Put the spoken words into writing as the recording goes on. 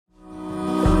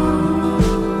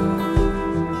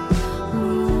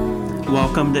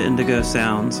Welcome to Indigo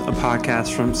Sounds, a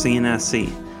podcast from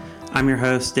CNSC. I'm your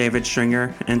host, David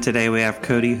Stringer, and today we have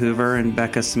Coty Hoover and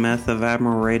Becca Smith of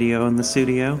Admiral Radio in the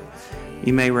studio.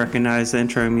 You may recognize the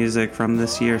intro music from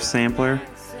this year's sampler.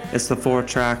 It's the fourth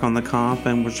track on the comp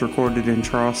and was recorded in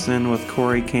Charleston with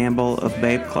Corey Campbell of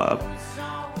Babe Club.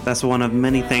 That's one of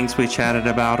many things we chatted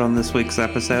about on this week's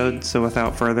episode, so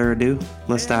without further ado,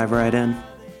 let's dive right in.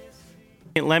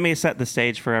 Let me set the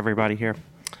stage for everybody here.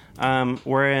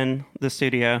 We're in the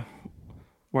studio.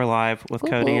 We're live with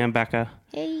Coty and Becca.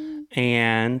 Hey.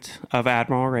 And of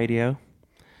Admiral Radio.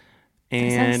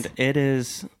 And it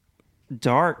is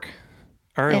dark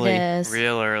early. It is.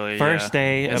 Real early. First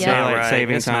day of It's daylight not right.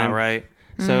 saving It's time. not right.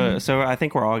 So I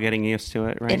think we're all getting used to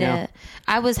it right now. Is.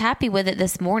 I was happy with it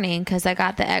this morning because I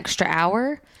got the extra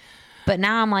hour. But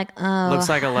now I'm like, oh. Looks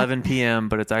like 11 p.m.,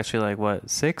 but it's actually like, what,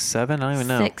 6, 7? I don't even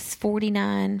know.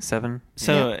 6:49. 7?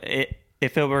 So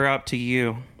if it were up to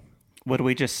you, would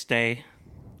we just stay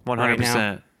 100%.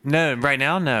 Right No, right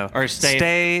now, no. or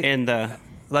stay in the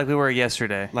like we were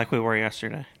yesterday. like we were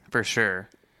yesterday? For sure.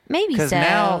 Maybe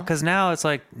so. Because now it's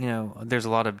like, you know, there's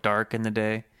a lot of dark in the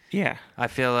day. Yeah. I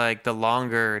feel like the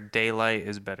longer daylight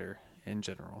is better in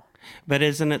general. But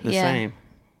isn't it the same?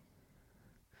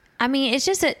 I mean, it's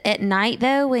just at night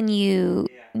though when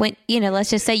let's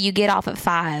just say you get off at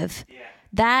 5. Yeah.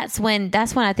 That's when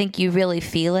I think you really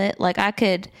feel it. Like I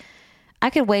could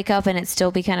wake up and it still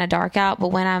be kind of dark out, but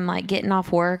when I'm like getting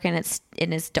off work and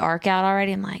it's dark out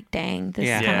already, I'm like, dang, this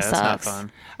kind of sucks. It's not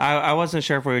fun. I wasn't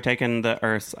sure if we were taking the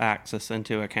Earth's axis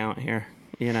into account here,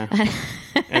 you know,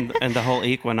 and the whole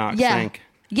equinox thing.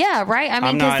 Yeah, right. I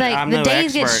mean, because the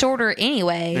days get shorter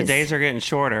anyways. The days are getting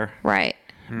shorter, right?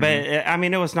 But I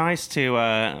mean, it was nice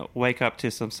to wake up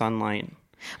to some sunlight.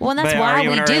 Well, and that's why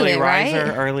we do it, right?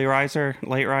 Early riser,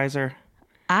 late riser.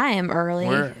 I am early.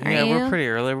 We're pretty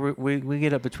early. We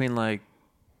get up between like,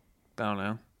 I don't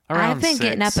know, around I've been 6.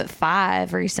 getting up at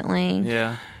 5 recently.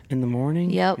 Yeah. In the morning?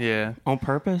 Yep. Yeah. On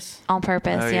purpose? On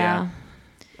purpose, Oh, yeah. yeah.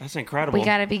 That's incredible. We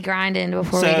got to be grinding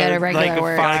before we go to regular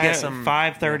work.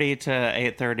 5:30 to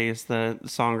 8:30 is the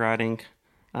songwriting.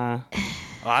 Well,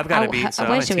 I've got to be. So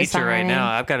I'm a teacher right now.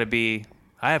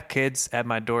 I have kids at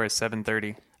my door at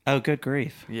 7:30. Oh, good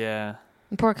grief! Yeah.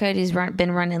 Poor Cody's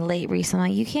been running late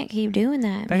recently. You can't keep doing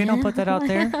that. Becky, man. don't put that out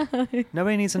there.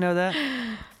 Nobody needs to know that.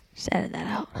 Just edit that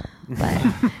out.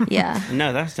 But yeah.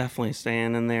 No, that's definitely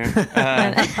staying in there.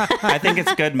 I think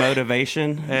it's good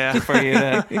motivation for you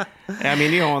to. I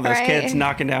mean, you don't want those kids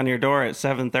knocking down your door at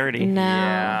 7:30. No.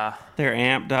 Yeah. They're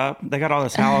amped up. They got all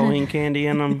this Halloween candy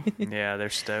in them. Yeah, they're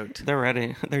stoked. They're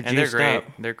ready. They're And juiced they're great. up.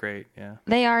 They're great. Yeah.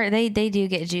 They are. They do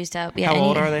get juiced up. Yeah. How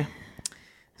old are they?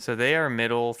 So they are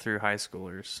middle through high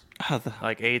schoolers, Oh,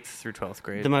 like 8th through 12th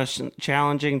grade. the most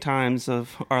challenging times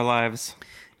of our lives.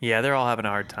 Yeah, they're all having a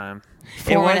hard time.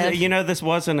 It was, this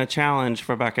wasn't a challenge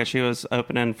for Becca. She was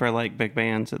opening for like big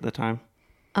bands at the time.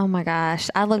 Oh my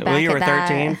gosh. I look back Well, you at were that.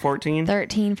 13, 14?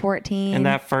 13, 14. And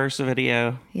that first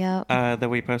video Yep. that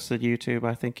we posted YouTube,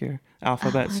 I think your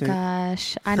alphabet soup. Oh my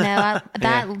gosh. I know.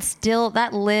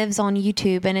 That lives on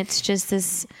YouTube, and it's just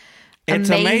this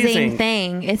amazing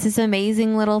thing. It's this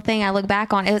amazing little thing I look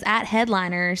back on. It was at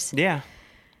Headliners. Yeah.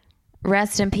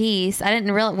 Rest in peace. I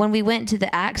didn't realize when we went to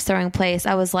the axe throwing place,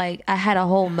 I was like, I had a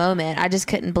whole moment. I just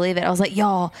couldn't believe it. I was like,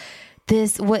 y'all,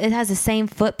 it has the same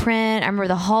footprint. I remember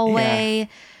the hallway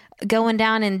going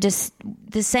down and just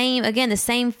the same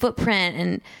footprint,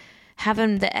 and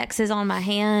having the X's on my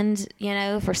hand,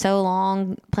 for so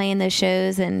long playing those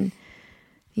shows. And,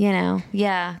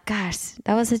 gosh,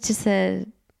 that was just a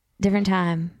different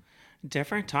time.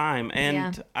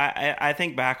 And I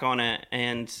think back on it,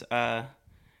 and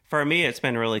for me, it's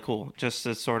been really cool just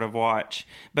to sort of watch,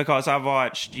 because I've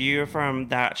watched you from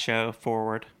that show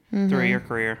forward through your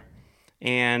career,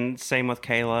 and same with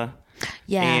Kayla,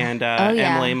 and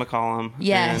Emily McCollum,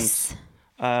 yes,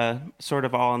 and sort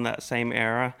of all in that same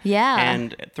era,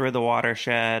 and through the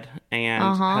Watershed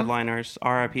and Headliners.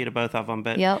 RIP to both of them,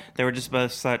 but they were just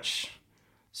both such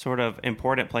sort of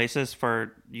important places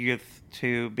for youth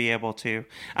to be able to.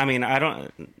 I mean,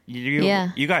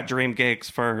 you got dream gigs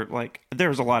for, like, there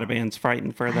was a lot of bands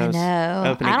fighting for those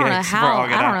opening gigs.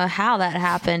 I don't know how that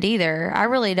happened either. I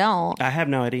really don't. I have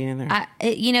no idea either.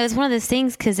 It's one of those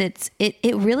things, because it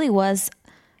really was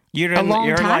a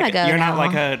long time ago. You're not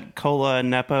like a cola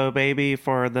Nepo baby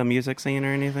for the music scene or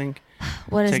anything?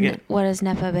 What does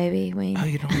Nepo baby mean? Oh,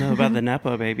 you don't know about the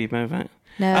Nepo baby movement?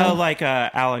 No. Oh, like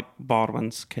Alec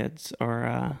Baldwin's kids,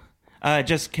 or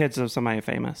Just kids of somebody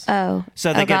famous. Oh.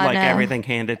 So they get everything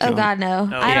handed to them. Oh, God, no.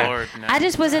 Lord, no. I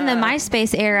just was in the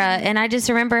MySpace era, and I just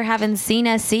remember having Seen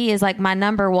SC as like my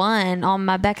number one on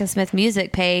my Becca Smith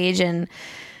music page. And,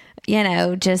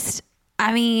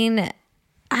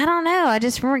 I don't know. I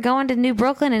just remember going to New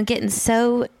Brooklyn and getting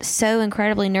so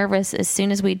incredibly nervous as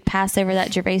soon as we'd pass over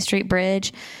that Gervais Street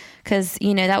Bridge. Because,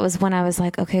 that was when I was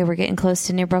like, okay, we're getting close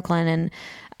to New Brooklyn.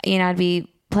 And, I'd be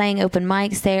playing open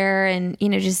mics there and,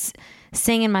 just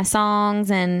singing my songs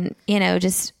and,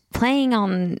 just playing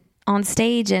on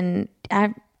stage. And,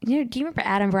 do you remember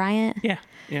Adam Bryant? Yeah.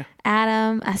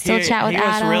 Adam. I still chat with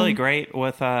Adam. He was really great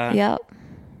with, yep.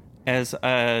 as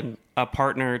a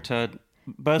partner to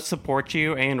both support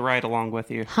you and ride along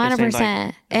with you.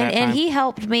 100%. And he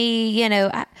helped me,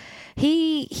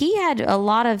 he had a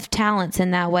lot of talents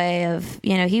in that way of,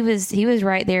 he was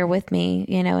right there with me,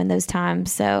 in those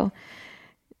times. So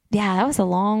yeah, that was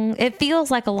it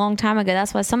feels like a long time ago.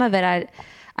 That's why some of it,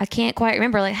 I can't quite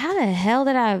remember, like how the hell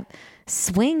did I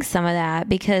swing some of that?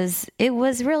 Because it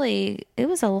was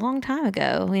a long time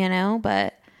ago,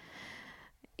 but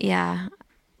yeah,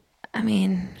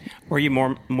 were you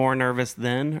more nervous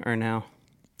then or now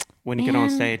when you get on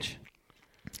stage?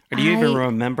 Or do you even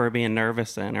remember being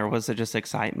nervous then, or was it just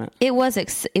excitement? It was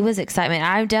excitement.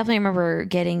 I definitely remember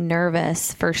getting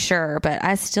nervous for sure, but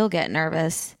I still get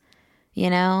nervous.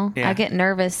 Yeah. I get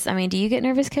nervous. Do you get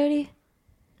nervous, Coty?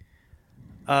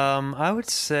 I would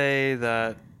say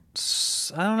that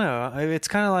I don't know. It's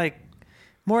kind of like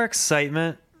more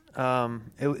excitement.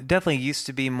 It definitely used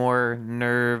to be more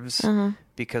nerves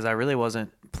because I really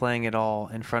wasn't playing it all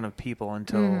in front of people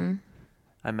until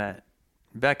I met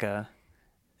Becca.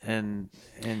 And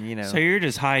so you're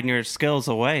just hiding your skills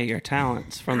away, your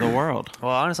talents from the world.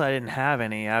 Well, honestly, I didn't have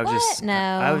any. I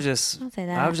was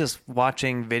just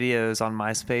watching videos on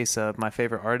MySpace of my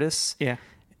favorite artists. Yeah.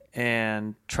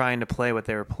 And trying to play what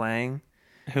they were playing.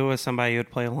 Who was somebody you would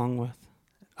play along with?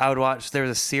 I would watch. There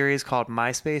was a series called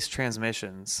MySpace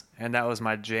Transmissions, and that was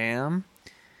my jam.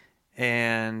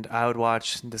 And I would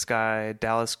watch this guy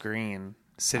Dallas Green,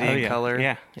 City in Color.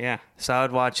 Yeah. So I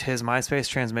would watch his MySpace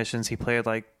Transmissions. He played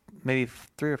like maybe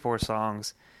 3 or 4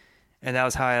 songs, and that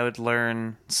was how I would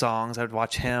learn songs. I would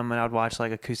watch him, and I would watch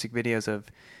like acoustic videos of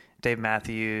Dave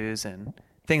Matthews and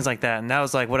things like that. And that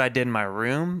was like what I did in my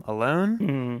room alone.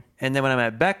 Mm-hmm. And then when I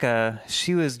met Becca,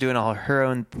 she was doing all her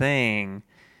own thing,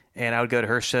 and I would go to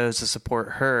her shows to support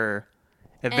her.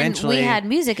 Eventually, and we had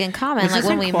music in common, was like this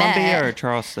when in we Columbia met. Or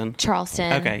Charleston?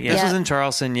 Charleston. Okay, yeah. This was in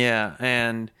Charleston, yeah.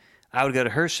 And I would go to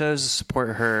her shows to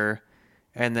support her,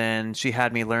 and then she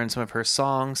had me learn some of her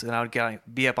songs, and I would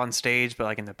be up on stage, but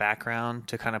like in the background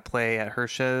to kind of play at her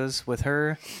shows with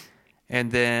her.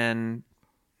 And then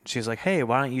she was like, hey,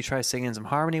 why don't you try singing some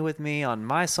harmony with me on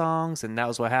my songs? And that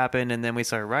was what happened. And then we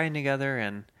started writing together,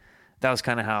 and that was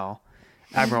kind of how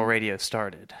Admiral Radio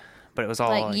started. But it was all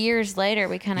like years later,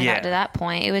 we kind of got to that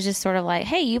point. It was just sort of like,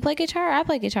 hey, you play guitar, I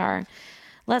play guitar.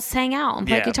 Let's hang out and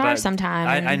play guitar sometime.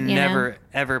 I never,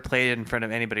 ever played in front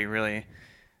of anybody, really.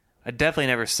 I definitely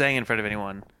never sang in front of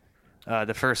anyone.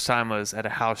 The first time was at a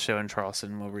house show in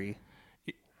Charleston where we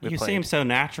You played. seem so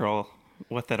natural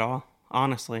with it all,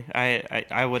 honestly.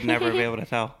 I would never be able to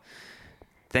tell.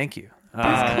 Thank you.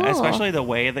 That's cool. Especially the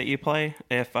way that you play.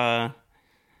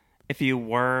 If you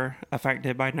were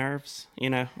affected by nerves,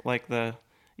 like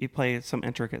you play some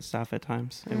intricate stuff at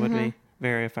times, it would be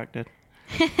very affected.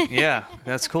 Yeah,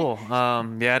 that's cool. I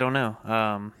don't know.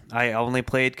 I only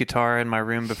played guitar in my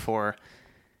room before,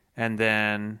 and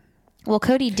then... Well,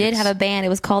 Coty did have a band. It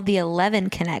was called the 11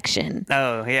 Connection.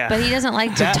 Oh, yeah. But he doesn't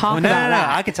like to talk about that.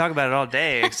 No. I could talk about it all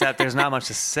day, except there's not much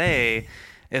to say.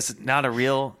 It's not a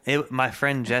real... my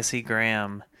friend Jesse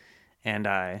Graham and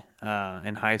I,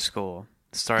 in high school,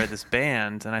 started this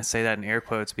band, and I say that in air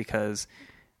quotes because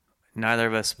neither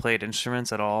of us played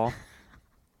instruments at all,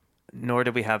 nor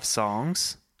did we have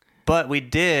songs, but we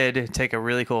did take a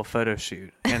really cool photo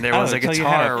shoot, and there was a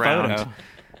guitar around. Photo.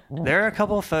 There are a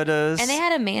couple of photos, and they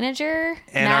had a manager.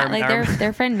 And Matt,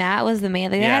 their friend Matt was the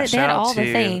man. They had all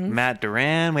the things. Matt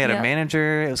Duran. We had a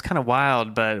manager. It was kind of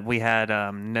wild, but we had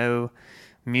no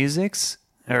musics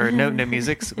or no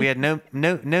musics. We had no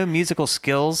musical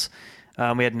skills.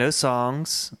 We had no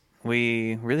songs.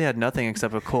 We really had nothing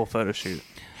except a cool photo shoot.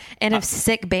 And a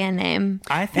sick band name.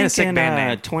 I think in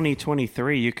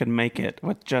 2023 you could make it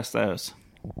with just those.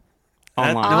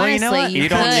 Online. Honestly, you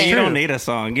don't need a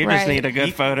song. You just need a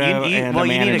good photo and a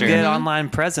manager. You need a good online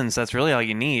presence. That's really all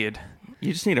you need.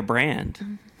 You just need a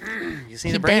brand. You just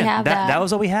need a brand. That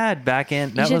was what we had back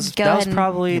in. That was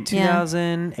probably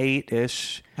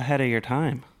 2008-ish. Ahead of your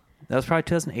time. That was probably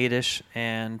 2008-ish,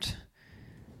 and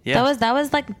Yeah. That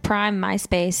was like prime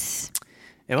MySpace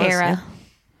It was, era. yeah.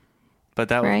 But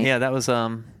that Right? that was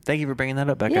thank you for bringing that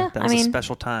up, Becca. Yeah, That was a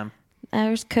special time.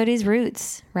 There's Cody's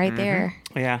roots right there.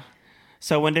 Yeah.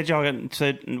 So when did y'all get?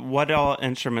 So what all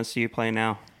instruments do you play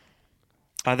now?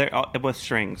 Are there with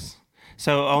strings?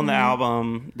 So on the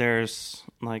album, there's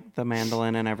like the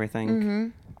mandolin and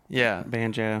everything. Yeah.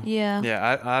 Banjo. Yeah.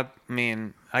 Yeah, I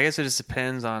mean, I guess it just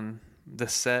depends on the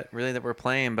set really that we're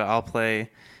playing, but I'll play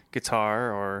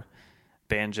guitar or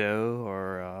banjo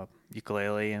or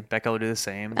ukulele, and Becca will do the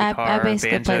same. I Guitar,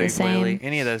 basically banjo, play the ukulele, same.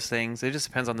 any of those things. It just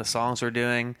depends on the songs we're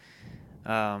doing.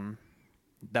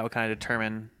 That would kind of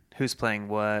determine who's playing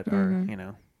what, or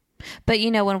But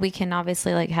when we can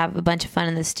obviously like have a bunch of fun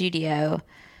in the studio,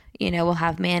 we'll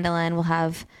have mandolin, we'll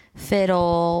have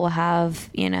fiddle, we'll have,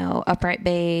 upright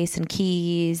bass and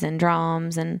keys and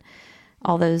drums and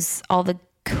all the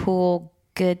cool,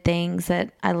 good things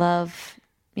that I love,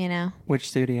 Which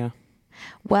studio?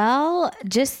 Well,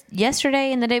 just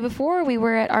yesterday and the day before, we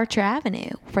were at Archer Avenue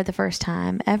for the first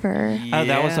time ever. Oh,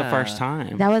 that was the first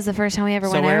time. That was the first time we ever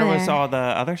So went over where there. was all the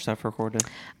other stuff recorded?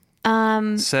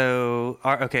 So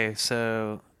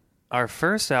our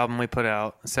first album we put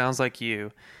out, Sounds Like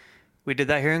You, we did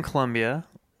that here in Columbia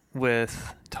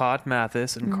with Todd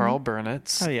Mathis and Carl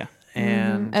Burnitz. Oh yeah.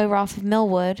 And over off of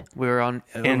Millwood. we were over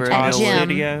In at Todd's Jim.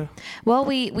 studio. Well,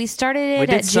 we started We it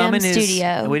did at some in Jim's his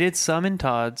studio. We did some in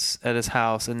Todd's at his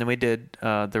house, and then we did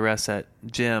the rest at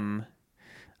Jim.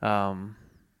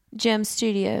 Jim's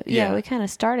studio. Yeah. Yeah, we kind of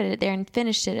started it there and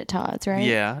finished it at Todd's, right?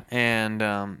 Yeah, and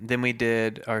then we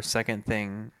did our second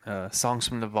thing, Songs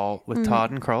from the Vault, with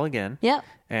Todd and Carl again. Yep.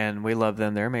 And we love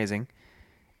them; they're amazing.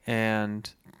 And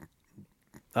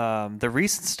the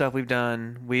recent stuff we've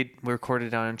done, we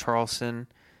recorded down in Charleston.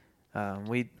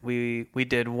 We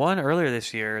did one earlier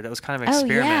this year that was kind of an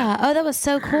experiment. Oh yeah. Oh, that was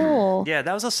so cool. Yeah,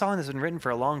 that was a song that's been written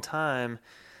for a long time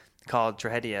called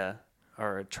Tragedia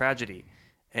or Tragedy.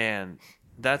 And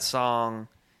that song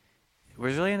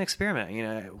was really an experiment,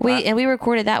 We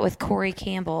recorded that with Corey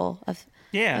Campbell of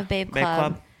Yeah. Babe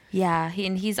Club. Yeah,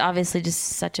 he's obviously just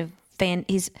such a fan.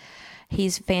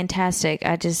 He's fantastic.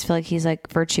 I just feel like he's like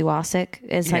virtuosic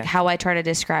is like how I try to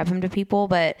describe him to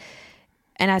people,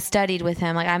 and I studied with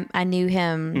him. Like I knew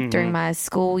him during my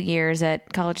school years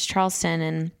at College Charleston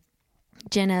and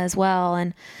Jenna as well.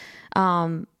 And,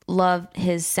 loved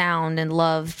his sound and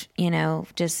loved,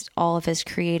 just all of his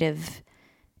creative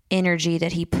energy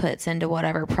that he puts into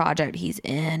whatever project he's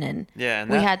in. And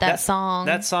we had that song.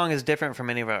 That song is different from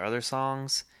any of our other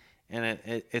songs. And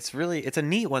it's a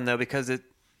neat one though, because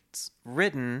it's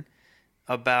written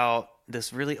about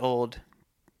this really old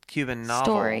Cuban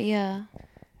novel. Story, yeah.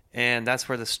 And that's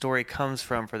where the story comes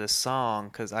from for this song,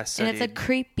 because I studied And it's a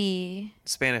creepy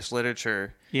Spanish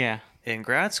literature in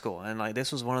grad school, and like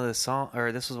this was one of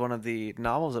the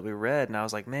novels that we read, and I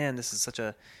was like, man, this is such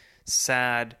a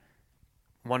sad,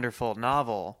 wonderful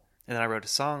novel. And then we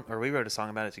wrote a song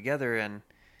about it together, and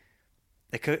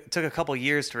it took a couple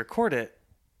years to record it,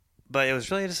 but it was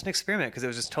really just an experiment because it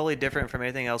was just totally different from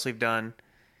anything else we've done,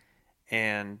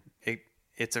 and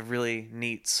it's a really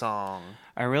neat song.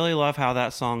 I really love how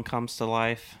that song comes to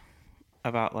life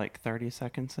about like 30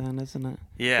 seconds in, isn't it?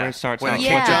 Yeah. Where it starts when out the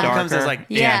much drum darker. comes, it's like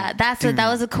that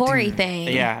was a Corey thing.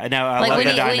 Yeah, no, I like love when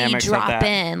the you, when you dynamics drop of that.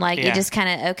 in, like you just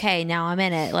kind of okay, now I'm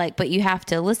in it. Like, but you have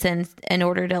to listen in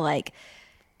order to like,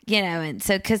 and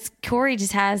so because Corey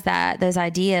just has those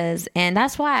ideas, and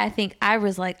that's why I think I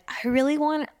was like, I really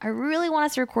want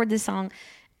us to record this song,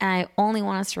 and I only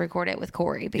want us to record it with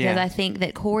Corey because I think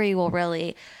that Corey will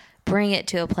really bring it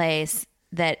to a place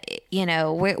that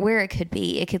where it could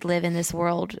be. It could live in this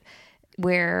world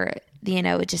where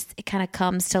it kind of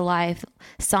comes to life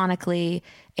sonically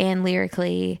and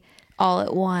lyrically all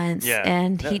at once. Yeah,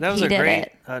 and that was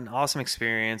an awesome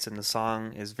experience, and the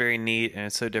song is very neat, and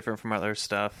it's so different from other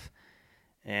stuff.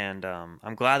 And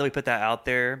I'm glad that we put that out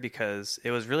there because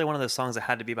it was really one of those songs that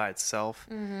had to be by itself.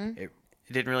 It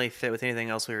didn't really fit with anything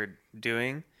else we were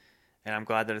doing, and I'm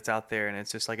glad that it's out there and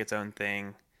it's just like its own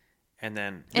thing. And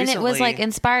then recently, it was like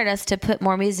inspired us to put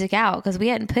more music out because we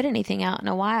hadn't put anything out in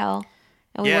a while.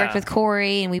 And we worked with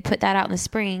Corey and we put that out in the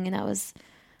spring, and that was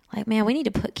like, man, we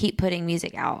need to keep putting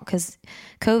music out because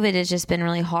COVID has just been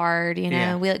really hard.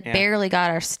 We barely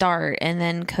got our start, and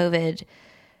then COVID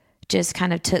just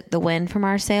kind of took the wind from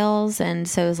our sails. And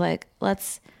so it was like,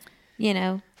 let's, keep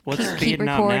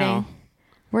recording. Now?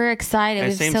 We're excited.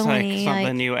 It seems like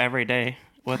something new every day.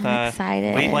 With a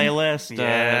excited. Playlist, single.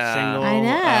 I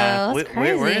know. That's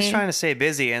crazy. We're just trying to stay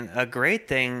busy. And a great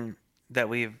thing that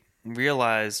we've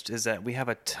realized is that we have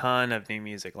a ton of new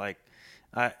music. Like,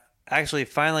 I actually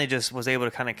finally just was able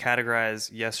to kind of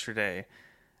categorize yesterday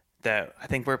that I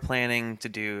think we're planning to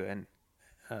do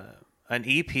an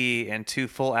EP and 2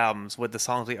 full albums with the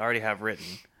songs we already have written.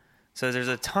 So there's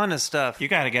a ton of stuff. You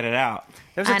got to get it out.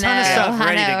 There's a ton of stuff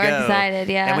ready to go. We're excited,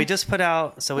 yeah. And we just put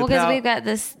out. Because we've got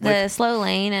the Slow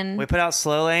Lane, and we put out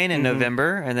Slow Lane in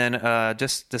November, and then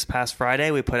just this past Friday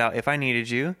we put out If I Needed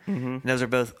You. And those are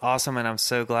both awesome, and I'm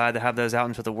so glad to have those out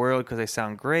into the world because they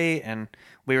sound great. And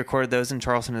we recorded those in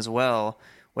Charleston as well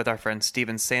with our friend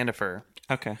Steven Sandifer.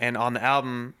 Okay. And on the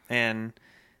album, and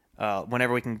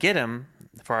whenever we can get him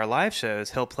for our live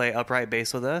shows, he'll play upright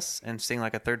bass with us and sing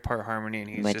like a 3rd-part harmony, and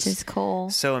he's which is cool.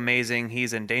 So amazing.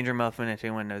 He's in Danger Muffin. If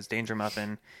anyone knows Danger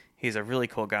Muffin, he's a really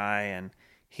cool guy, and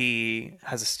he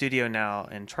has a studio now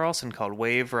in Charleston called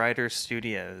Wave Rider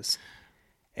Studios,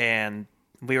 and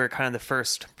we were kind of the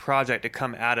first project to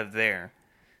come out of there.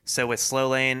 So with Slow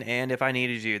Lane and If I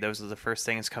Needed You, those are the first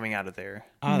things coming out of there.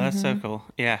 Oh, that's so cool.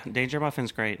 Yeah, Danger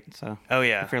Muffin's great. So oh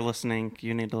yeah, if you're listening,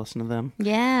 you need to listen to them.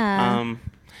 Yeah.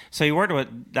 So you worked with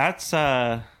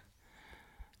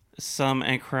some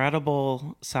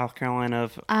incredible South Carolina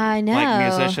I know.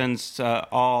 like musicians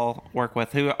all work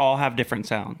with who all have different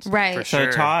sounds. Right. For So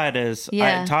sure. Todd is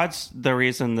Todd's the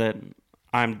reason that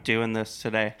I'm doing this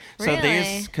today. So Really?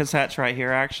 these cassettes right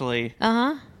here actually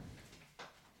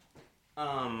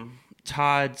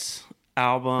Todd's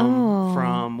album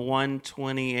from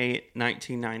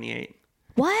 1/28/1998.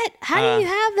 What? How do you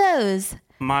have those?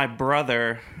 My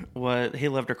brother he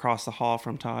lived across the hall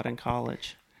from Todd in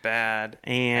college. Bad.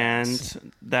 And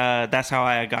that's how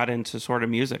I got into sort of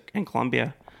music in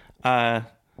Columbia,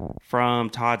 from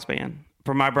Todd's band.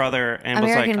 From my brother, and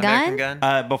American was Gun? American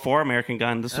Gun? before American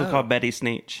Gun. This was called Betty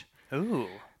Sneetch. Ooh.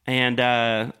 And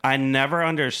I never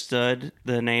understood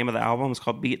the name of the album. It's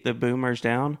called Beat the Boomers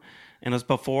Down. And it was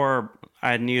before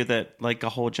I knew that like a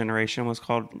whole generation was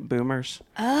called boomers.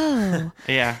 Oh.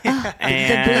 Yeah. The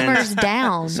And boomers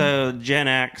down. so Gen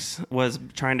X was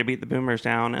trying to beat the boomers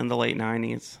down in the late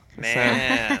 90s.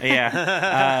 Man. So,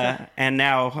 yeah. And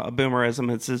now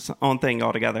boomerism is its own thing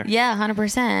altogether. Yeah,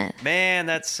 100%. Man,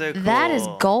 that's so cool. That is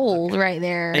gold right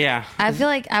there. Yeah. I feel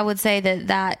like I would say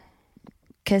that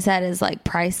cassette is like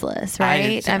priceless,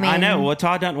 right? I know. Well,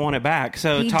 Todd doesn't want it back.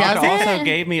 So He Todd doesn't? also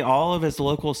gave me all of his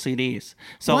local CDs.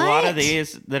 So a lot What? of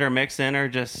these that are mixed in are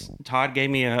just, Todd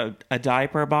gave me a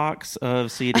diaper box of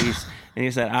CDs. And he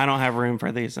said, I don't have room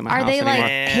for these in my Are house they anymore.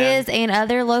 like his and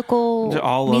other local They're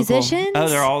all local. musicians? Oh,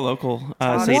 they're all local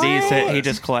CDs that he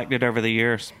just collected over the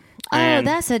years. Oh, And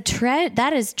that's a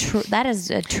that is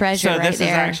a treasure so right this there.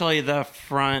 is actually the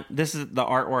front. This is the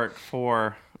artwork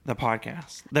for the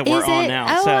podcast that we're Is on it? now.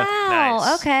 Oh, So wow.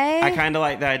 Nice. Okay. I kind of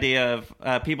like the idea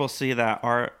of people see that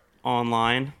art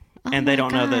online and they my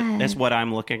don't know that God. it's what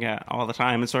I'm looking at all the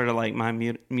time. It's sort of like my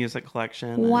music collection.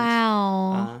 And,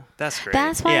 Wow. That's great.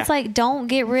 That's why Yeah. it's like don't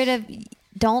get rid of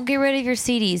your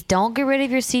CDs. Don't get rid of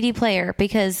your CD player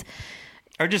because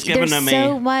or just giving there's them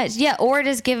so me. much. Yeah, or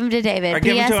just give them to David. Or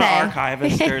give them to PSA. an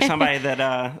archivist or somebody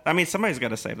that, somebody's got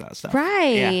to save that stuff.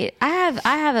 Right. Yeah.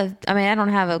 I don't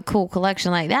have a cool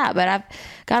collection like that, but I've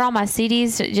got all my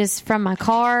CDs just from my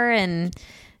car, and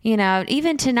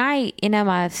even tonight,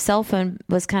 my cell phone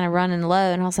was kind of running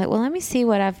low, and I was like, well, let me see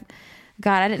what I've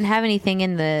got. I didn't have anything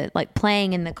in the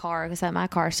playing in the car because my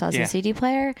car still has a CD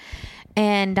player,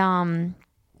 and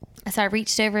so I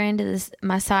reached over into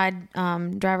my side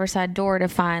driver's side door to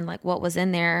find what was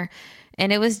in there.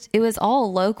 And it was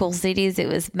all local CDs. It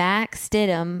was Mac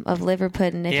Stidham of Liver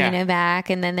Pudding, if you know Mac.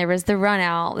 And then there was The Run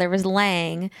Out. There was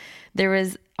Lang. There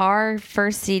was our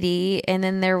first CD. And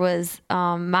then there was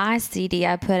my CD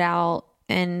I put out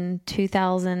in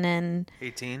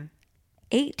 2018.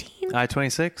 18?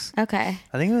 26? Okay.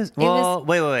 I think it was.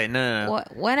 Wait. No.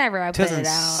 Whenever I put it out.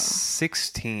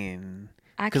 2016.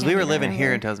 I Because can't we were even living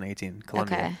here in remember. 2018,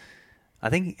 Columbia. Okay. I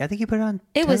think you put it on.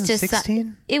 It was just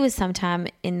 2016. it was sometime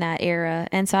in that era,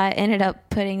 and so I ended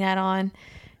up putting that on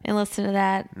and listened to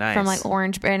that from Nice.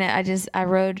 Orange. And I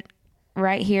rode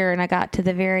right here, and I got to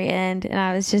the very end, and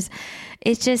I was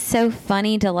it's just so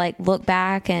funny to look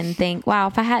back and think, wow,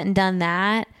 if I hadn't done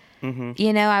that,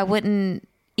 I wouldn't.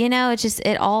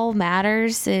 It all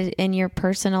matters in your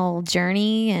personal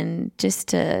journey, and just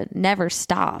to never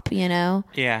stop. Yeah.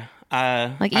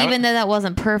 Even though that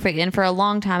wasn't perfect, and for a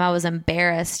long time I was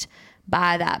embarrassed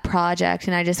by that project,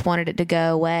 and I just wanted it to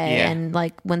go away. Yeah. And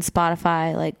when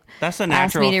Spotify that's a asked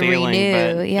natural me to feeling,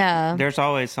 renew, but yeah, there's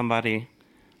always somebody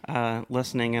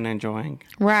listening and enjoying.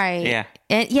 right, Yeah.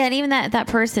 and even that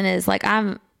person is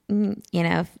I'm,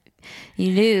 if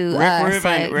you knew Rick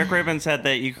us, Rubin said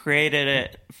that you created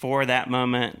it for that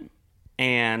moment,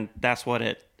 and that's what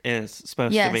it is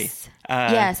supposed to be. Yes.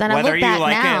 Yes, and I whether look you back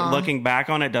like now. it, looking back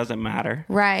on it doesn't matter.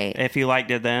 Right. If you liked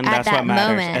it then, At that's that what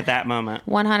matters moment. at that moment.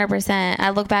 100%. I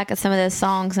look back at some of those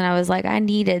songs and I was like, I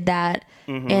needed that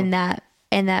in that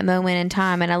moment in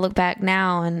time. And I look back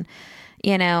now and,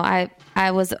 you know,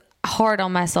 I was hard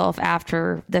on myself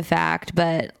after the fact,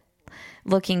 but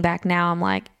looking back now, I'm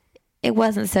like, it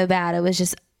wasn't so bad. It was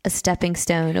just a stepping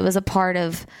stone. It was a part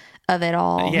of it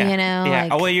all, Yeah. you know? Yeah.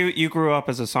 Like, Well, you grew up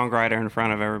as a songwriter in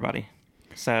front of everybody.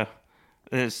 So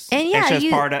it's and yeah, just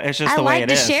it's just I the way like it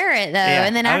to is. share it though. Yeah.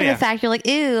 And then after the fact, you're like,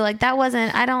 ew, like that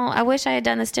wasn't, I wish I had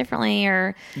done this differently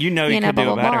or, you could blah, do it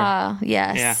blah, better. blah.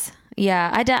 Yes. Yeah.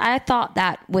 I thought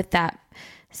that with that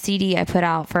CD I put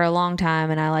out for a long time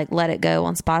and I like let it go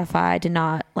on Spotify. I did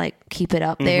not like keep it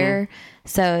up there.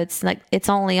 So it's like, it's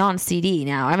only on CD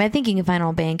now. I mean, I think you can find it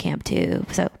on Bandcamp too.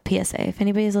 So PSA, if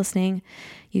anybody's listening,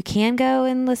 you can go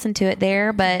and listen to it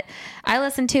there. But I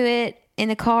listened to it in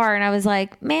the car and I was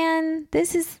like, man,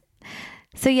 this is,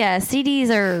 so yeah, CDs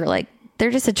are like,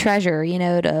 they're just a treasure, you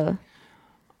know,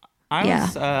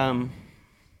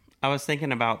 I was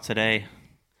thinking about today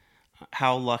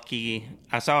how lucky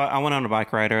I went on a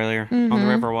bike ride earlier on the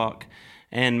Riverwalk,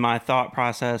 and my thought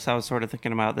process, I was sort of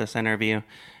thinking about this interview,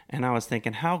 and I was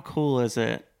thinking, how cool is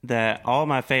it that all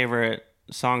my favorite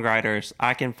songwriters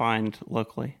I can find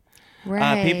locally.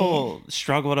 Right. People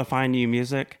struggle to find new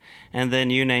music, and then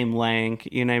you name Lang,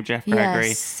 you name Jeff Gregory,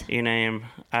 Yes. you name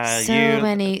so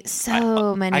many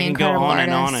I can incredible go on artists.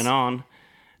 and on and on.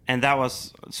 And that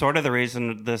was sort of the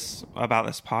reason about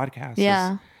this podcast.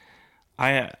 Yeah.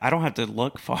 I don't have to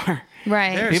look far.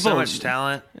 Right. There's so much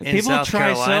talent in People South try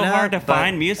Carolina, so hard to but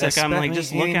find music. I'm like,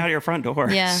 just look especially- out your front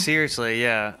door. Yeah. Seriously,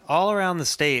 yeah. All around the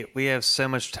state, we have so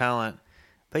much talent.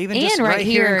 But even And just right right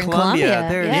here in Columbia,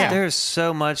 yeah. there's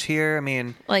so much here. I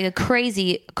mean, Like a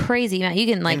crazy amount. You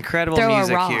can like Incredible throw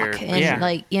music a rock here. and Yeah.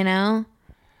 like, you know?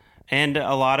 And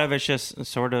a lot of it's just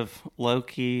sort of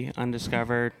low-key,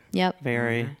 undiscovered, Yep.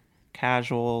 very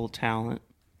casual talent.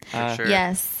 for sure.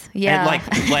 Yes. Yeah. And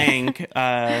like Lang,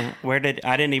 I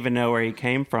didn't even know where he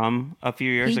came from a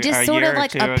few years he ago. just a sort year of or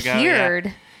like two ago, yeah.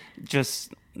 appeared.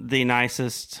 Just the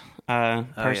nicest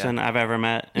person I've ever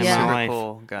met in Yeah. my Super life.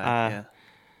 cool guy. Yeah.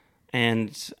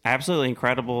 And absolutely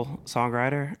incredible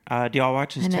songwriter. Do y'all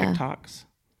watch his I know. TikToks?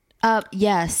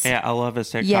 Yes. Yeah, I love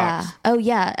his TikToks. Yeah. Oh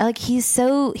yeah. Like he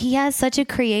has such a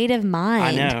creative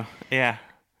mind. I know. Yeah.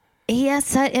 He has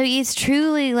such, he's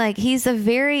truly like,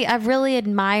 I really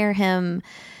admire him,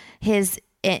 his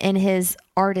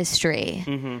artistry,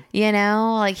 you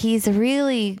know, like he's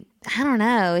really, I don't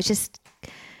know.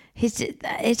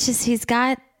 He's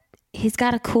got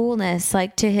a coolness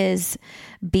like to his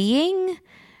being,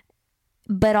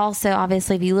 but also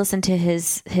obviously if you listen to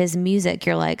his music,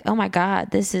 you're like, oh my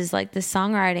God, this is like, the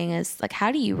songwriting is like,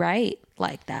 how do you write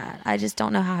like that? I just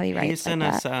don't know how he writes He sent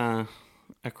like us that.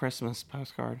 a Christmas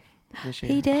postcard this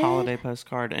year. He did? Holiday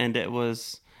postcard. And it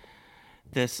was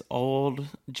this old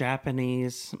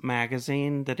Japanese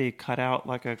magazine that he cut out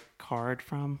like a card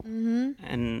from. Mm-hmm.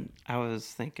 And I was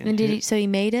thinking. And so he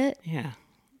made it? Yeah.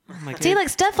 I'm like, See, like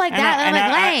stuff like that. I'm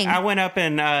like, Lang. I went up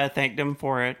and thanked him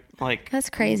for it, like That's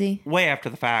crazy. way after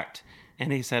the fact, and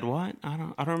he said, "What? I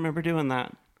don't remember doing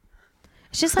that."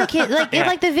 It's just like like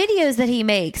the videos that he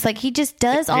makes. Like he just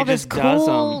does all He this just does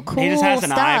cool, 'em. cool He just has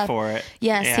an stuff. eye for it.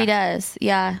 Yes, Yeah. he does.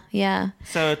 Yeah, yeah.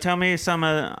 So tell me some.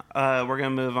 We're gonna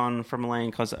move on from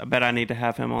Lane because I bet I need to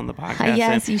have him on the podcast.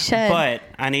 Yes, you should. But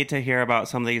I need to hear about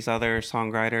some of these other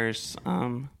songwriters.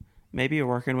 Maybe you're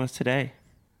working with today.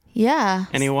 Yeah.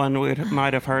 Anyone we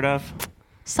might have heard of,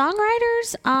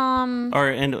 Songwriters?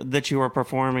 or that you were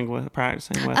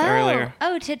practicing with earlier.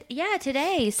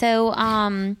 Today. So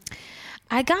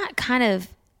I got kind of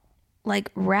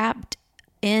like wrapped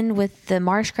in with the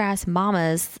Marshgrass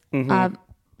Mamas.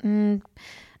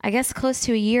 I guess close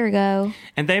to a year ago.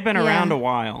 And they've been around a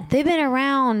while. They've been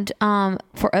around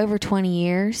for over 20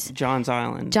 years. John's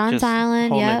Island. John's Just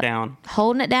Island, holding yep. it down.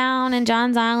 Holding it down in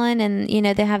John's Island. And, you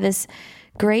know, they have this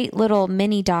great little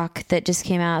mini doc that just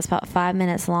came out. It's about 5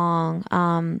 minutes long.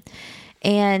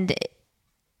 And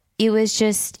it was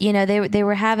just, you know, they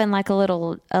were having like a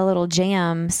little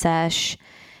jam sesh.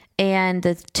 And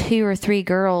the 2 or 3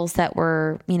 girls that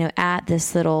were, you know, at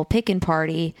this little picking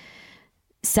party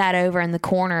sat over in the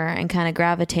corner and kind of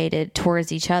gravitated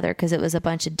towards each other because it was a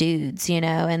bunch of dudes, you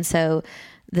know. And so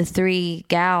the 3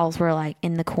 gals were like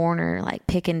in the corner, like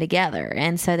picking together.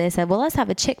 And so they said, well, let's have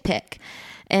a chick pick.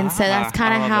 And so that's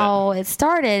kind of how it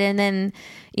started. And then,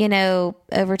 you know,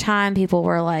 over time people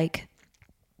were like,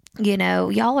 you know,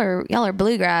 y'all are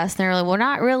bluegrass. And they're like, well,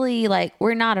 not really, like,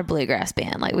 we're not a bluegrass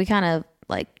band. Like we kind of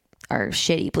like are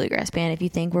shitty bluegrass band. If you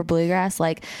think we're bluegrass,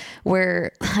 like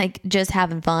we're like just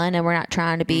having fun and we're not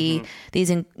trying to be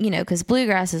these, because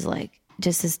bluegrass is like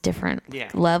just this different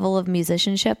level of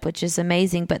musicianship, which is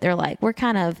amazing. But they're like, we're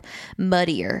kind of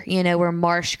muddier, we're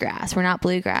marsh grass. We're not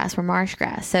bluegrass, we're marsh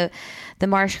grass. So the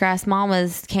Marsh Grass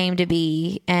Mamas came to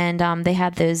be, and they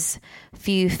had those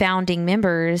few founding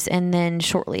members. And then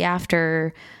shortly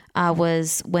after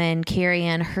was when Carrie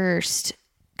Ann Hurst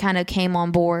kind of came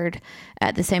on board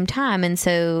at the same time. And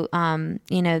so,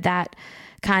 that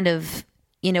kind of,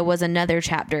 was another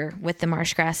chapter with the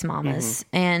Marsh Grass Mamas.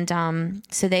 And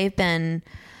so they've been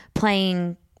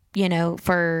playing,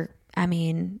 for,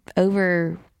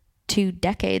 over 2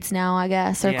 decades now, I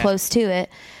guess, or close to it.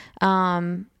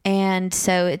 And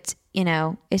so it's,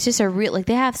 it's just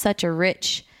they have such a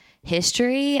rich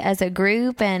history as a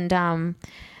group, and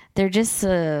they're just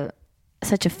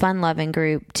such a fun-loving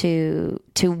group to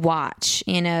watch.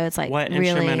 It's like, what really,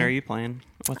 instrument are you playing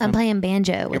with them? I'm playing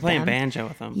banjo with You're playing them. banjo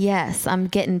with them? Yes, I'm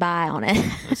getting by on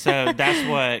it. So that's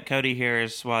what Coty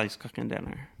hears while he's cooking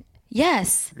dinner.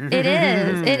 Yes, it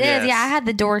is. It is. Yeah, I had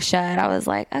the door shut. I was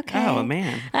like, okay. Oh,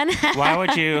 man. Why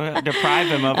would you deprive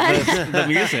him of the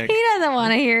music? He doesn't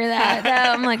want to hear that.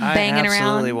 I'm like banging around. I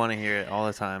absolutely want to hear it all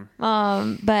the time.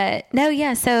 But no,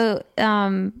 yeah. So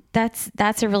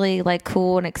that's a really like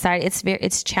cool and exciting.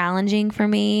 It's challenging for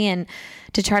me, and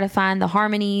to try to find the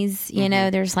harmonies.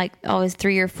 There's like always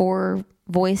 3 or 4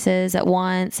 voices at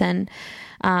once, and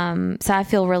so I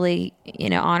feel really,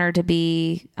 honored to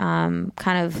be kind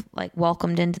of like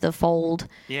welcomed into the fold.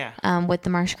 Yeah. With the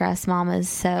Marsh Grass Mamas.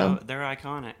 So they're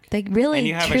iconic. They really, and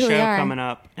you have a truly show are. coming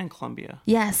up in Columbia.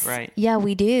 Yes. Right. Yeah,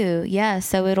 we do. Yeah.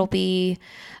 So it'll be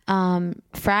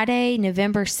Friday,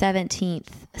 November 17th.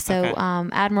 So Okay.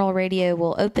 Admiral Radio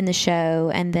will open the show,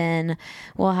 and then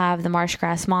we'll have the Marsh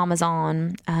Grass Mamas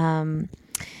on.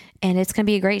 And it's going to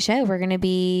be a great show. We're going to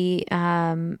be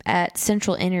at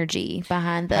Central Energy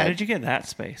behind the... How did you get that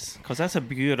space? Because that's a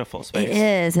beautiful space. It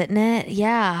is, isn't it?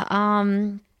 Yeah.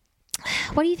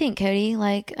 What do you think, Coty?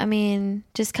 Like,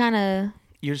 just kind of...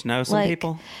 You just know some like,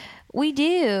 people? We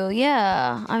do,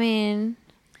 yeah.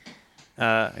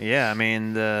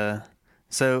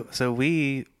 So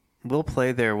we'll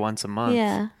play there once a month.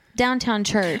 Yeah. Downtown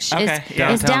Church. Okay,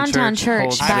 It's Downtown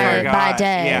Church by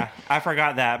day. Yeah, I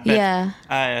forgot that. But,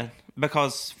 Yeah.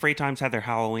 Because Free Times had their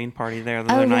Halloween party there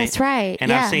the other night. That's right. And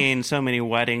yeah. I've seen so many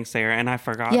weddings there, and I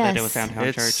forgot that it was Downtown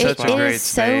It's Church. such as well. a great It is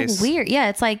so space. weird. Yeah,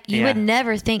 it's like you would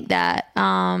never think that.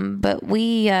 But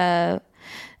we have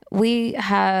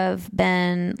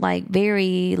been like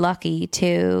very lucky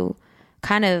to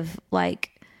kind of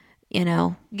like,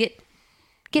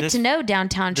 get to know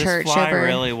Downtown Church. This fly over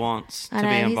really wants to I know,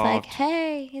 be he's involved. like,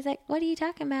 hey, he's like, what are you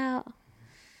talking about?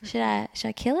 Should I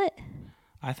kill it?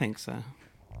 I think so.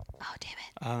 Oh, damn it.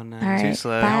 Oh, no. All right, Too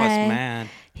slow. bye. I was mad.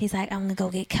 He's like, I'm gonna go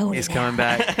get Coty. He's now. coming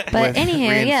back But with anywho,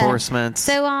 reinforcements.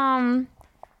 Yeah.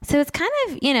 So it's kind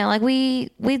of, like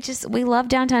we love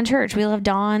Downtown Church. We love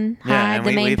Dawn Hyde, and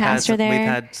the main pastor there. We've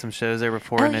had some shows there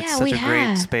before, and it's such a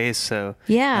great space. So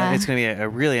Yeah. it's going to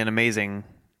be an amazing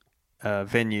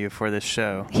venue for this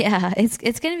show. Yeah, it's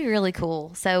going to be really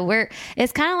cool. So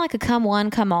it's kind of like a come one,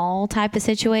 come all type of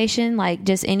situation. Like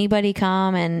just anybody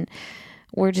come, and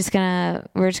we're just gonna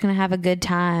have a good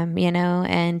time,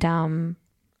 and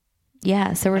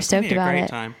yeah, so we're It's gonna stoked be a about great it.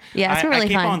 time. Yeah, it's really I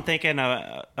keep fun. on thinking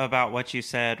about what you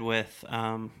said with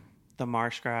the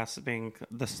marsh grass being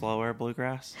the slower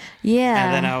bluegrass.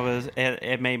 Yeah. And then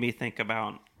it made me think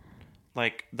about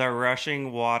like the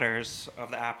rushing waters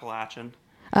of the Appalachian.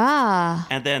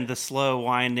 And then the slow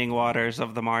winding waters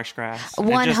of the marsh grass.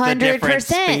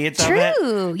 100%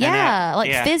 true.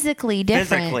 Yeah, physically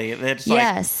different. Physically, it's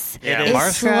yes. It it's is.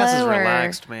 Marsh grass is slower.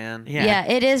 relaxed, man. Yeah,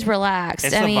 it is relaxed.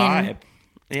 It's a vibe.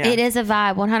 Yeah. It is a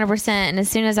vibe, 100%. And as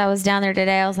soon as I was down there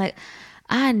today, I was like,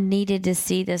 I needed to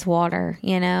see this water,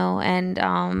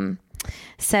 and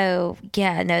so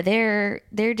yeah, no,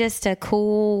 they're just a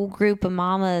cool group of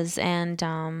mamas, and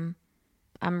I'm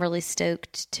really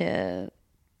stoked to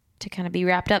kind of be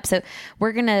wrapped up. So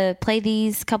we're going to play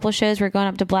these couple of shows. We're going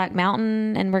up to Black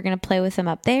Mountain, and we're going to play with them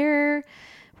up there.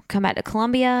 We'll come back to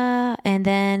Columbia, and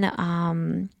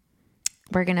then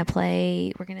we're going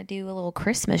to do a little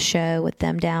Christmas show with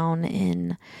them down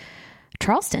in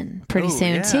Charleston pretty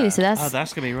soon too. So that's going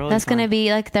to be really that's fun. going to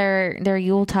be like their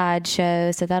Yuletide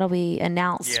show. So that'll be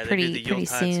announced Yeah, pretty they do the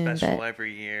Yuletide soon. special but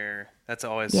every year. That's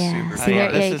always Yeah, super so fun.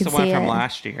 yeah, This you is can the one see from it.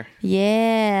 last year.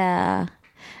 Yeah,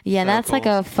 So that's like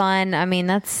cool. a fun. I mean,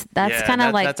 that's Yeah, kind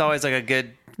of like that's always like a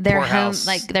good their poorhouse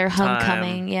their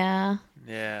homecoming. time. Yeah.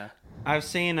 Yeah. I've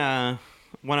seen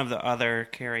one of the other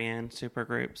Carrie Ann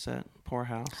supergroups at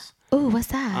Poorhouse. Oh, what's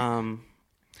that?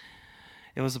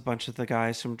 It was a bunch of the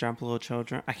guys from Jump Little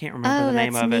Children. I can't remember the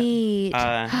name that's of neat.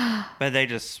 it. But they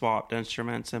just swapped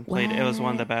instruments and played. It was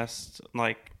one of the best,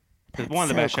 one of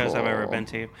the best shows I've ever been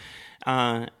to.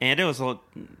 And it was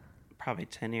probably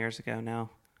 10 years ago now.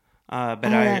 But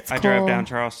I drove down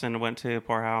Charleston, went to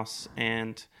Poorhouse,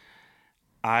 and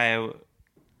you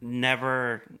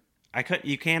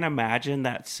can't imagine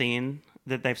that scene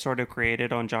that they've sort of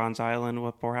created on John's Island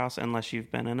with Poorhouse unless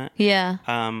you've been in it. Yeah.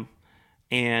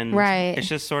 And it's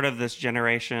just sort of this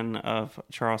generation of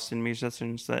Charleston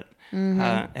musicians that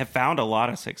have found a lot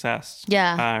of success.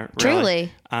 Yeah,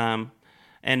 really. Truly.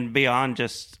 And beyond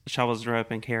just Shovels and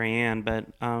Rope and Carrie Ann, but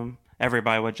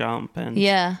Everybody Would Jump and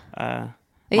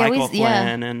Michael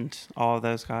Flynn and all of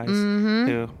those guys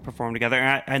who performed together.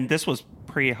 And this was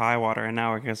pre-High Water, and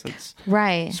now I guess it's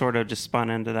sort of just spun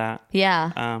into that.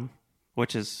 Yeah.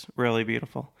 Which is really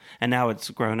beautiful. And now it's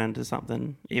grown into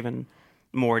something even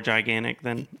more gigantic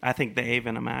than I think they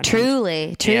even imagined.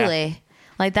 Truly. Yeah.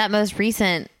 Like that most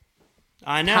recent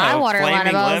High Water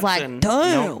lineup, I was like,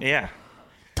 damn.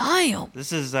 Damn.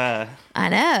 This is I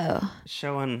know.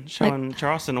 Showing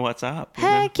Charleston what's up.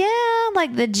 Heck yeah.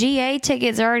 Like the GA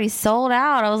tickets are already sold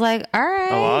out. I was like, all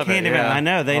right. A lot of it, I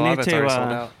know. They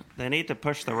need to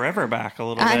push the river back a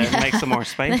little bit and make some more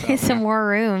space. Need some more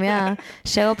room, yeah.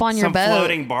 Show up on your boat. Some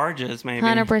floating barges, maybe.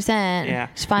 100%. Yeah.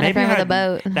 Just find a friend with a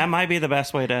boat. That might be the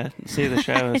best way to see the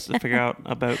show is to figure out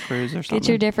a boat cruise or something. Get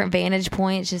your different vantage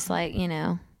points, just like,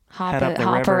 hop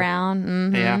around.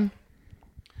 Mm-hmm. Yeah.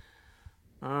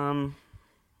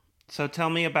 So tell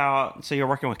me so you're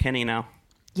working with Kenny now.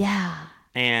 Yeah.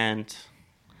 And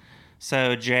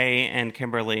so Jay and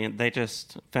Kimberly, they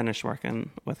just finished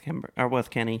working with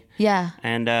Kenny. Yeah.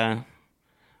 And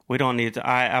we don't need to.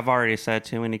 I've already said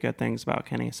too many good things about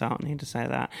Kenny, so I don't need to say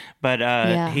that.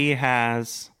 But he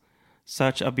has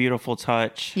such a beautiful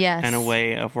touch and a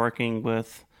way of working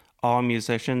with all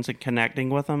musicians and connecting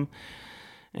with them.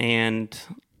 And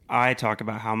I talk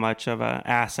about how much of an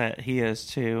asset he is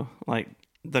to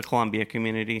the Columbia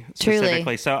community specifically.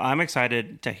 Truly. So I'm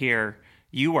excited to hear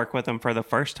you work with him for the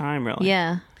first time, really.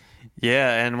 Yeah.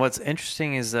 Yeah, and what's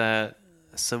interesting is that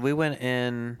so we went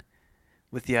in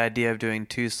with the idea of doing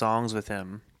 2 songs with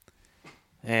him.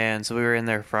 And so we were in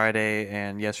there Friday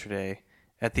and yesterday.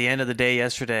 At the end of the day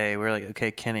yesterday, we were like,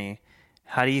 okay, Kenny,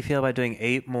 how do you feel about doing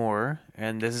 8 more?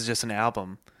 And this is just an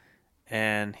album.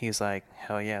 And he's like,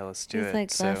 hell yeah, let's do it. He's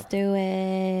like, let's do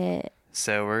it.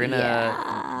 So we're going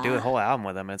to do a whole album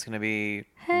with him. It's going to be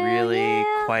really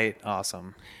quite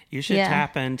awesome. You should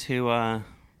tap into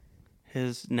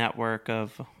his network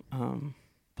of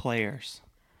players.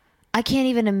 I can't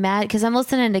even imagine because I'm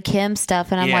listening to Kim's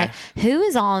stuff and I'm like, who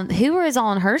is on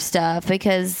her stuff?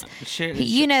 Because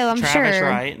I'm Travis sure.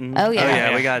 Wright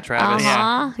we got Travis.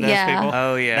 People,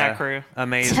 oh yeah, that crew,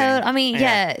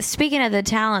 amazing. Speaking of the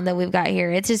talent that we've got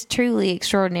here, it's just truly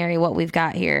extraordinary what we've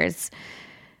got here. It's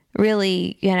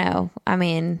really,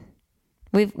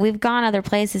 we've gone other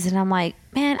places and I'm like,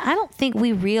 man, I don't think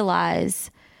we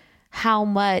realize how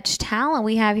much talent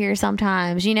we have here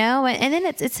sometimes, and then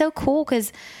it's so cool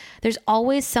because there's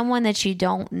always someone that you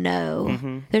don't know.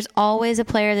 Mm-hmm. There's always a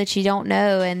player that you don't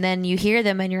know, and then you hear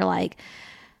them, and you're like,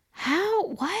 "How?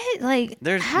 What? Like,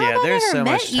 there's so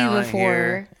much talent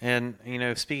here." And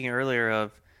speaking earlier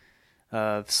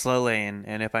of Slow Lane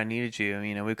and If I Needed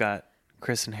You, we've got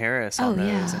Kristen Harris on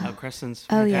those. Yeah. Kristen's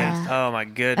fantastic. Oh my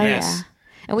goodness. Oh, yeah.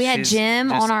 And we had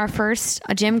Jim on our first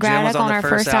Jim Graddick on our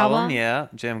first album. Yeah,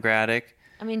 Jim Graddick.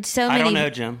 So many. I don't know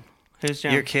Jim. Who's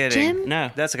Jim? You're kidding. Jim? No.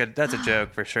 That's a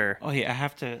joke for sure. Oh yeah, I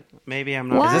have to. Maybe I'm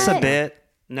not. What? Is this a bit?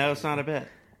 No, it's not a bit.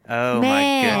 Oh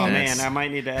my goodness. Oh man, I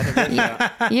might need to edit this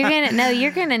out.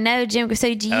 You're gonna know Jim.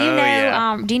 So do you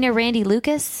know? Do you know Randy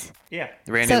Lucas? Yeah,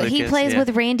 Randy Lucas. So he plays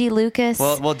with Randy Lucas.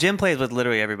 Well, Jim plays with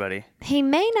literally everybody. He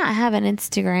may not have an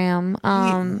Instagram.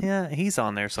 He's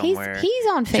on there somewhere. He's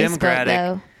on Facebook Jim Graddick,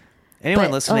 though.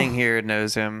 Anyone listening here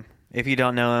knows him. If you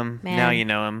don't know him, now you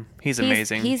know him. He's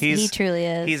amazing. He truly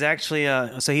is. He's actually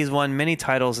so he's won many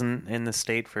titles in the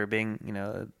state for being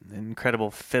an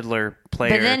incredible fiddler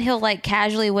player. But then he'll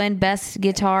casually win best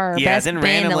guitar or best then bandolin.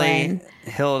 Randomly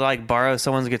he'll borrow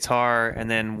someone's guitar and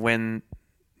then win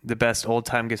the best old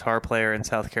time guitar player in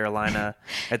South Carolina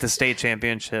at the state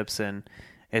championships, and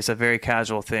it's a very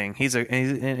casual thing. He's an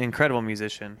incredible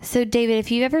musician. So, David,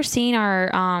 if you've ever seen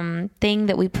our thing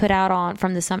that we put out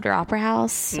from the Sumter Opera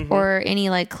House or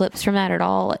any clips from that at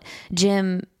all,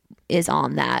 Jim is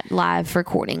on that live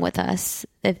recording with us.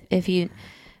 If you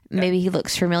maybe he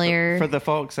looks familiar for the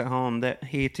folks at home that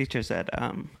he teaches at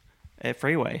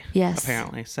Freeway. Yes,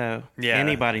 apparently. So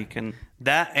anybody can.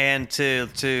 That and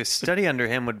to study under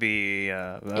him would be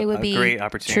it would be great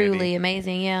opportunity. Truly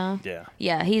amazing. Yeah. Yeah.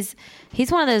 Yeah. He's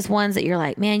one of those ones that you're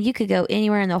like, man, you could go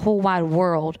anywhere in the whole wide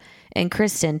world. And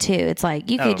Kristen too. It's like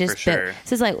you could just. For sure.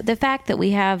 So it's like the fact that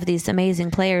we have these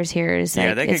amazing players here is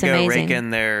like, they could it's go amazing. rake in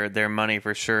their money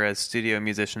for sure as studio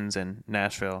musicians in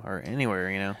Nashville or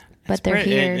anywhere, you know. But they're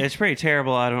here. It's pretty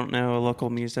terrible. I don't know a local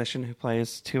musician who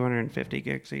plays 250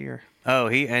 gigs a year. Oh,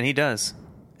 he does,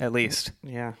 at least.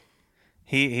 Yeah.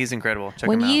 He's incredible. Check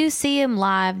when him out. you see him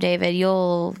live, David,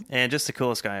 you'll. And just the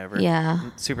coolest guy ever. Yeah.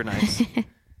 Super nice.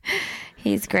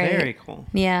 He's great. Very cool.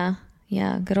 Yeah.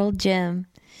 Yeah. Good old Jim.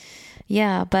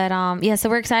 Yeah, but so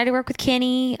we're excited to work with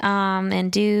Kenny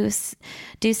and do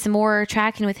some more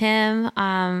tracking with him.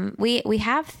 We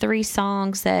have 3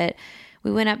 songs that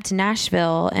we went up to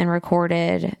Nashville and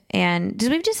recorded, and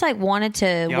we just like wanted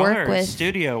to Y'all work are with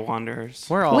studio wonders.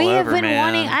 We're all we over, have been man.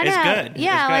 wanting. I know, It's good.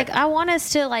 yeah, It's good. like I want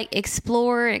us to like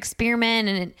explore, experiment,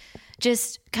 and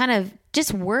just kind of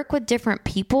just work with different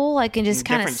people, like and just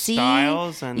kind of Different see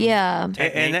styles and yeah.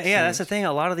 And that's the thing.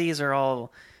 A lot of these are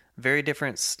all very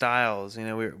different styles. You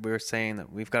know, we were saying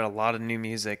that we've got a lot of new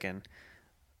music, and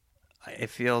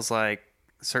it feels like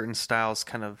certain styles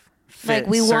kind of fit Like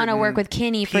we want to certain work with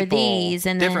Kenny for people these,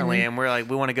 and differently, then, and we're like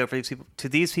we want to go for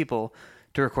these people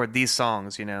to record these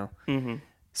songs. You know,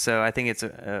 so I think it's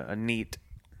a neat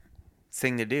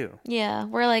thing to do. yeah,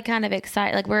 we're like kind of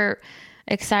excited. Like we're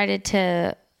excited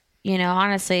to,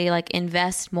 honestly, like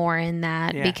invest more in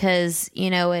that because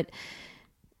it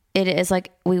is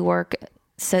like we work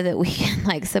so that we can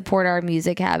like support our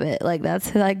music habit. Like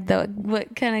that's like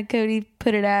what kind of Coty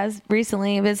put it as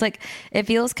recently. But it's like, it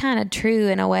feels kind of true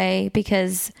in a way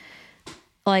because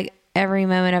like every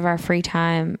moment of our free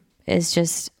time is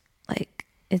just like,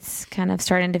 it's kind of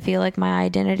starting to feel like my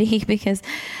identity because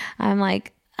I'm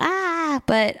like,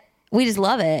 but we just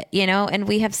love it, and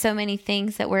we have so many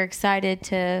things that we're excited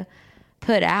to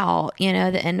put out,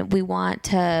 and we want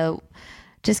to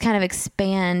just kind of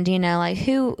expand, like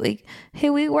who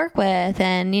we work with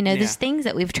and, these things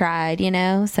that we've tried,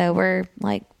 so we're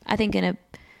like, I think in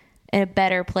a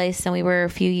better place than we were a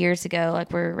few years ago.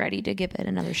 Like we're ready to give it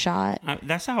another shot.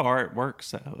 That's how art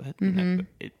works, though.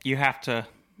 You have to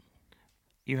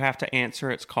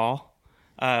answer its call.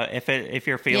 If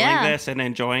you're feeling this and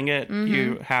enjoying it,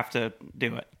 you have to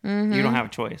do it. You don't have a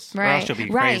choice, or else you'll be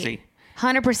crazy.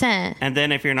 100%. And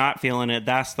then if you're not feeling it,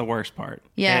 that's the worst part.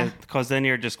 Yeah. Because then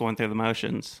you're just going through the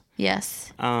motions.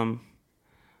 Yes.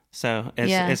 So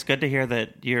it's good to hear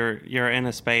that you're in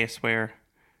a space where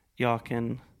y'all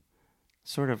can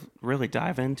sort of really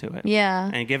dive into it.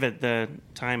 Yeah. And give it the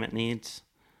time it needs.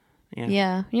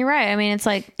 Yeah. You're right. I mean, it's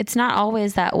like, it's not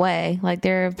always that way. Like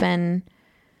there have been,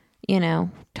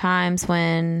 times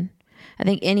when I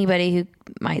think anybody who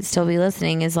might still be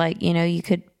listening is like, you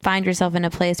could find yourself in a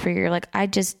place where you're like, I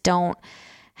just don't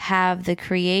have the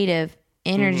creative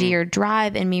energy or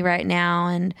drive in me right now.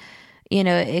 And,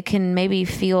 it can maybe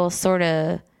feel sort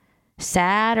of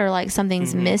sad or like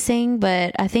something's missing.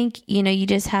 But I think, you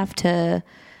just have to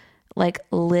like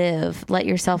let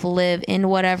yourself live in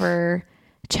whatever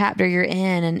chapter you're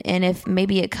in. And if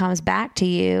maybe it comes back to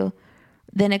you,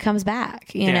 then it comes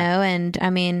back, you know? And I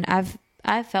mean, I've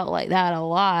felt like that a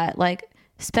lot, like,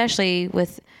 especially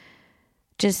with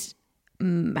just, I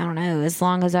don't know, as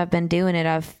long as I've been doing it,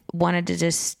 I've wanted to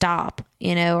just stop,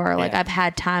 or like I've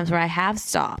had times where I have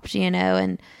stopped,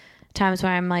 and times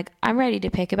where I'm like, I'm ready to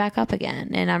pick it back up again.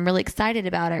 And I'm really excited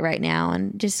about it right now.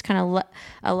 And just kind of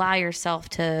allow yourself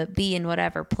to be in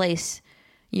whatever place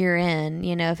you're in,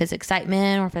 if it's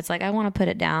excitement or if it's like, I want to put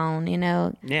it down,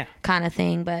 kind of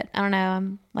thing. But I don't know.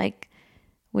 I'm like,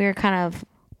 I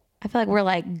feel like we're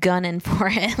like gunning for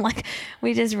it. Like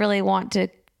we just really want to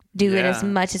do it as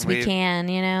much as we can,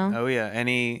 Oh yeah.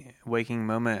 Any waking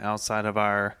moment outside of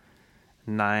our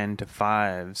 9 to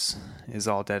 5s is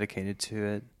all dedicated to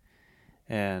it.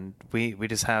 And we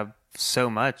just have so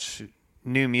much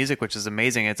new music, which is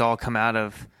amazing. It's all come out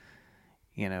of,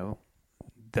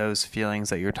 those feelings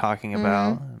that you're talking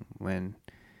about. When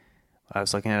I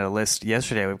was looking at a list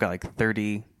yesterday, we've got like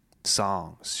 30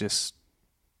 songs just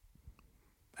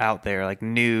out there, like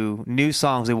new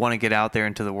songs we want to get out there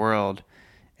into the world.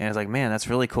 And it's like, man, that's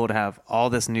really cool to have all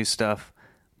this new stuff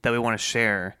that we want to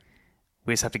share.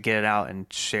 We just have to get it out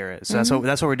and share it. So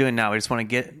that's what we're doing now. We just want to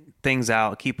get things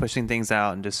out, keep pushing things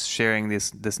out, and just sharing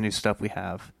this new stuff we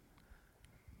have.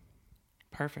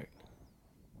 Perfect.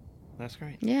 That's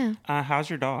great. Yeah. How's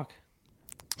your dog?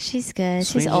 She's good.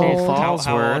 Sweet She's little old.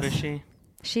 How old is she?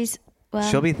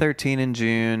 She'll be 13 in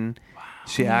June. Wow.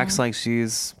 She acts like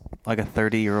she's like a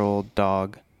 30-year-old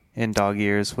dog. In dog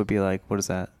years would be like, what is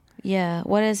that? Yeah.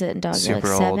 What is it in dog? Super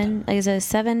like 7? Like, is it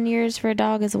 7 years for a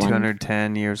dog? Is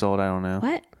 210 years old. I don't know.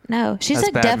 What? No, she's That's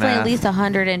like bad definitely math. at least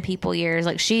 100 in people years.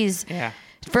 Like she's, Yeah.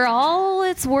 for all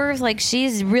it's worth, like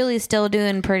she's really still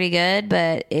doing pretty good,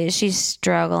 but she's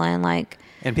struggling. Like,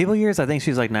 In people years, I think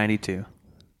she's like 92.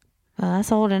 well,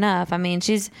 that's old enough. I mean,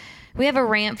 we have a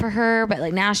ramp for her, but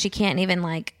like now she can't even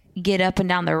like get up and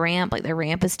down the ramp. Like the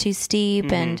ramp is too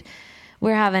steep, and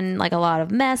we're having like a lot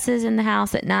of messes in the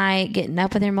house at night, getting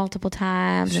up with her multiple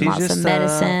times, and She's lots just of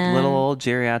medicine. a little old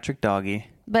geriatric doggy.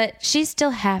 But she's still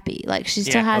happy. Like she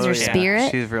still Yeah. has her Yeah.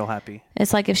 spirit. She's real happy.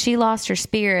 It's like if she lost her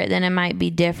spirit, then it might be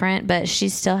different, but she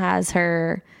still has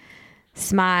her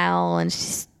smile and she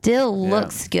still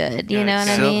looks good. You know what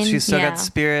I mean? She's still got the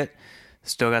spirit,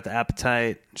 still got the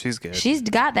appetite. She's good. She's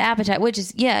got the appetite, which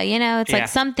is, it's like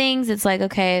some things it's like,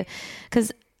 okay,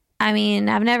 because I mean,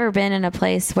 I've never been in a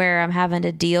place where I'm having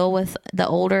to deal with the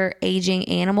older aging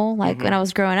animal. Like when I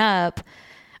was growing up,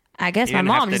 I guess my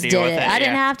mom just did it. I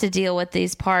didn't have to deal with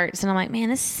these parts. And I'm like, man,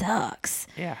 this sucks.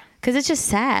 Yeah. Because it's just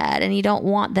sad and you don't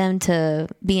want them to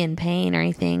be in pain or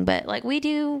anything. But like we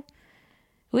do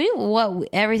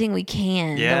everything we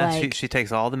can. Yeah, to, like, she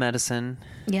takes all the medicine.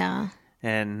 Yeah.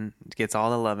 And gets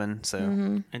all the loving.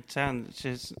 So It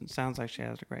sounds like she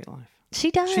has a great life. She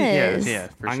does. Yeah,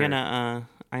 for I'm sure.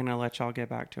 gonna let y'all get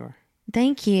back to her.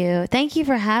 Thank you. Thank you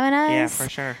for having us. Yeah, for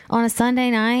sure. On a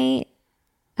Sunday night.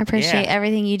 I appreciate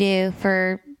everything you do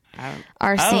for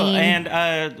our scene.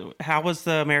 And how was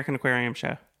the American Aquarium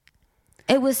show?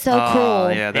 It was so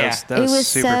cool. Yeah, that It was was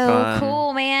super so fun.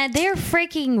 cool, man. They're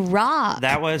freaking rock.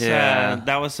 That was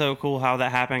that was so cool how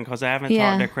that happened because I haven't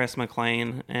Yeah. talked to Chris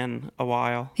McLean in a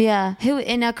while. Yeah.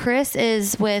 And now Chris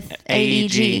is with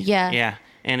AEG. Yeah. Yeah.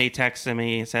 And he texted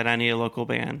me and said, I need a local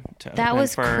band to That open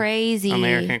was for crazy.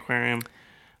 American Aquarium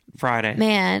Friday.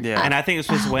 Man. Yeah. And I think this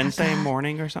was Wednesday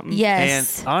morning or something.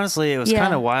 Yes. And honestly, it was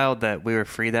kind of wild that we were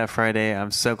free that Friday.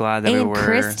 I'm so glad that we and were.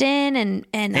 Kristen and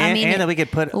I mean, and that we could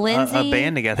put Lindsay. a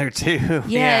band together too.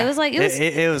 Yeah, it was like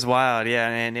it was wild. Yeah,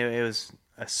 and it was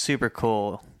a super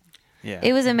cool. Yeah,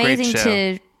 it was great amazing show.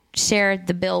 to share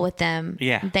the bill with them.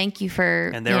 Yeah. And thank you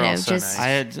for And they were all so just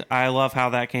nice. I love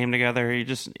how that came together.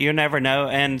 You never know.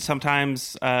 And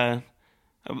sometimes, a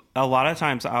lot of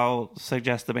times I'll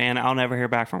suggest the band. I'll never hear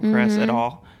back from Chris at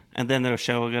all. And then the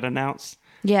show will get announced.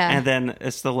 Yeah. And then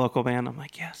it's the local band. I'm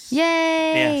like, yes.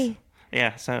 Yay. Yes.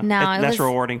 Yeah. So No, it that's was-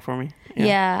 rewarding for me.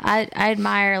 Yeah, I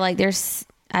admire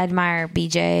I admire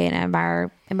BJ and I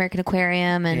admire American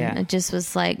Aquarium and it just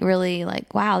was like really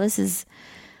like wow,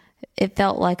 it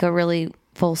felt like a really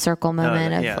full circle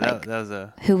moment of like that was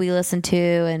a who we listened to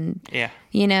and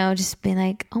just being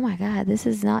like, oh my god, this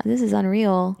is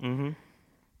unreal.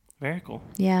 Very cool.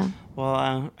 Yeah. Well,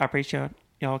 I appreciate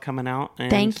y'all coming out.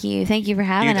 And Thank you for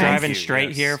having you us. driving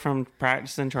straight here from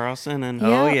practice in Charleston and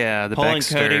oh yeah, the pulling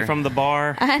Baxter. Coty from the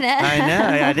bar. I know.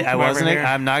 I know. I wasn't. here.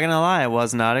 I'm not gonna lie. I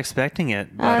was not expecting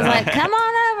it. But, I was like, come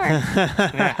on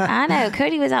over. I know.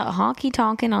 Cody was out honky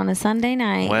tonking on a Sunday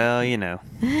night. well, you know.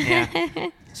 Yeah.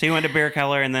 So you went to Beer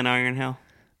Keller and then Iron Hill.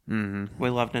 Mm-hmm. We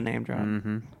love to name drop.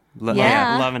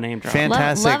 Yeah. Love a name drop.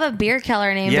 Fantastic. Love a beer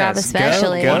keller name drop, Yes,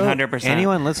 especially. Go, 100%.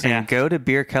 Anyone listening, Yeah. go to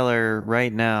Beer Keller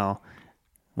right now.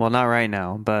 Well, not right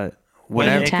now, but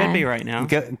whenever. It could be right now.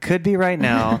 Could be right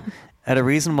now at a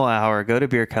reasonable hour. Go to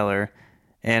Beer Keller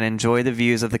and enjoy the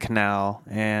views of the canal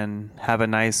and have a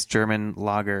nice German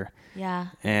lager Yeah.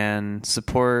 and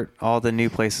support all the new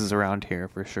places around here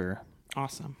for sure.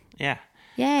 Awesome. Yeah.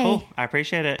 Yay. Cool. I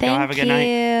appreciate it. Thank Y'all have a good you.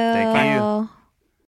 night. Thank you.